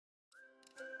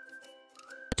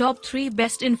Top 3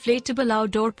 Best Inflatable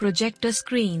Outdoor Projector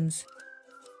Screens.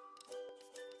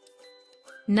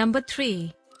 Number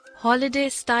 3. Holiday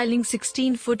Styling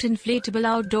 16-foot Inflatable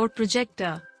Outdoor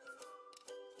Projector.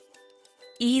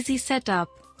 Easy setup,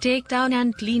 takedown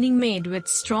and cleaning made with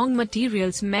strong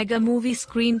materials. Mega movie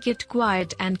screen kit.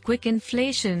 Quiet and quick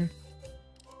inflation.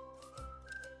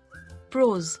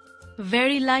 Pros.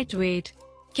 Very lightweight.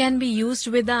 Can be used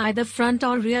with either front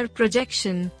or rear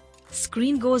projection.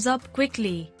 Screen goes up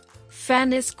quickly.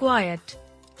 Fan is quiet.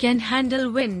 Can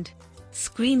handle wind.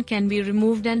 Screen can be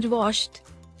removed and washed.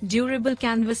 Durable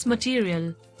canvas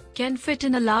material. Can fit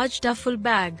in a large duffel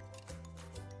bag.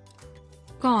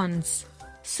 Cons.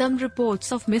 Some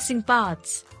reports of missing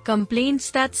parts. Complaints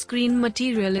that screen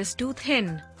material is too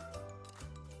thin.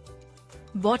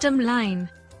 Bottom line.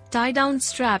 Tie-down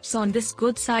straps on this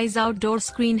good-size outdoor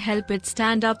screen help it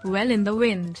stand up well in the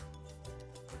wind.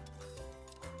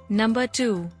 Number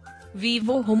 2.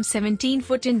 VIVOHOME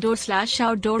 17-foot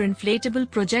Indoor/Outdoor Inflatable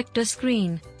Projector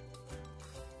Screen.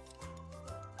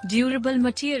 Durable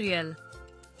material.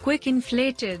 Quick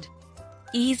inflated.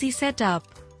 Easy setup.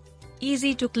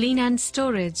 Easy to clean and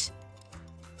storage.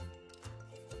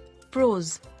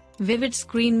 Pros. Vivid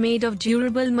screen made of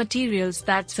durable materials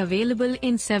that's available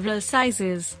in several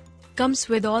sizes. Comes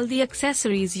with all the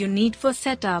accessories you need for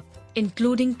setup,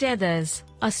 including tethers,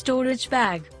 a storage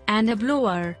bag, and a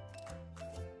blower.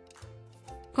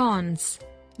 Cons.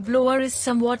 Blower is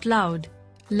somewhat loud.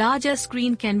 Larger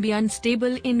screen can be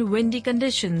unstable in windy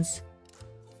conditions.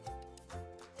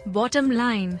 Bottom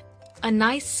line. A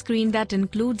nice screen that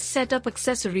includes setup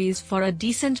accessories for a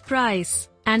decent price,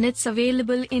 and it's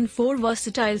available in 4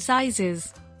 versatile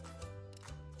sizes.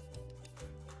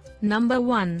 Number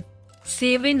 1.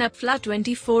 Sewinfla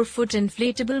 24-foot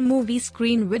Inflatable Movie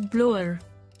Screen with Blower.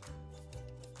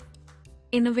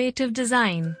 Innovative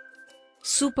design.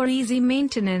 Super easy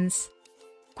maintenance.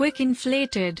 Quick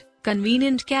inflated,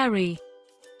 convenient carry.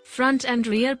 Front and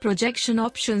rear projection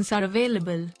options are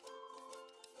available.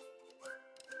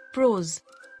 Pros.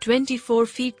 24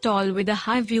 feet tall with a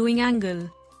high viewing angle.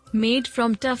 Made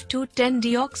from tough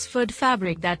 210D Oxford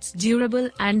fabric that's durable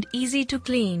and easy to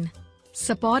clean.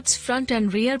 Supports front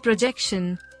and rear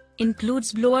projection.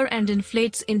 Includes blower and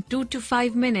inflates in 2 to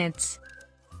 5 minutes.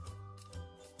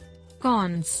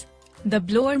 Cons. The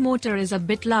blower motor is a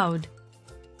bit loud.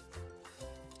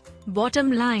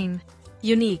 Bottom line.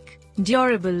 Unique,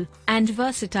 durable, and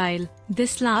versatile,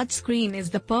 this large screen is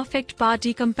the perfect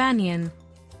party companion.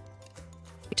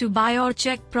 To buy or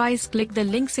check price, click the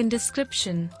links in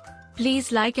description.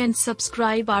 Please like and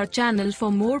subscribe our channel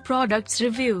for more products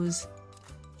reviews.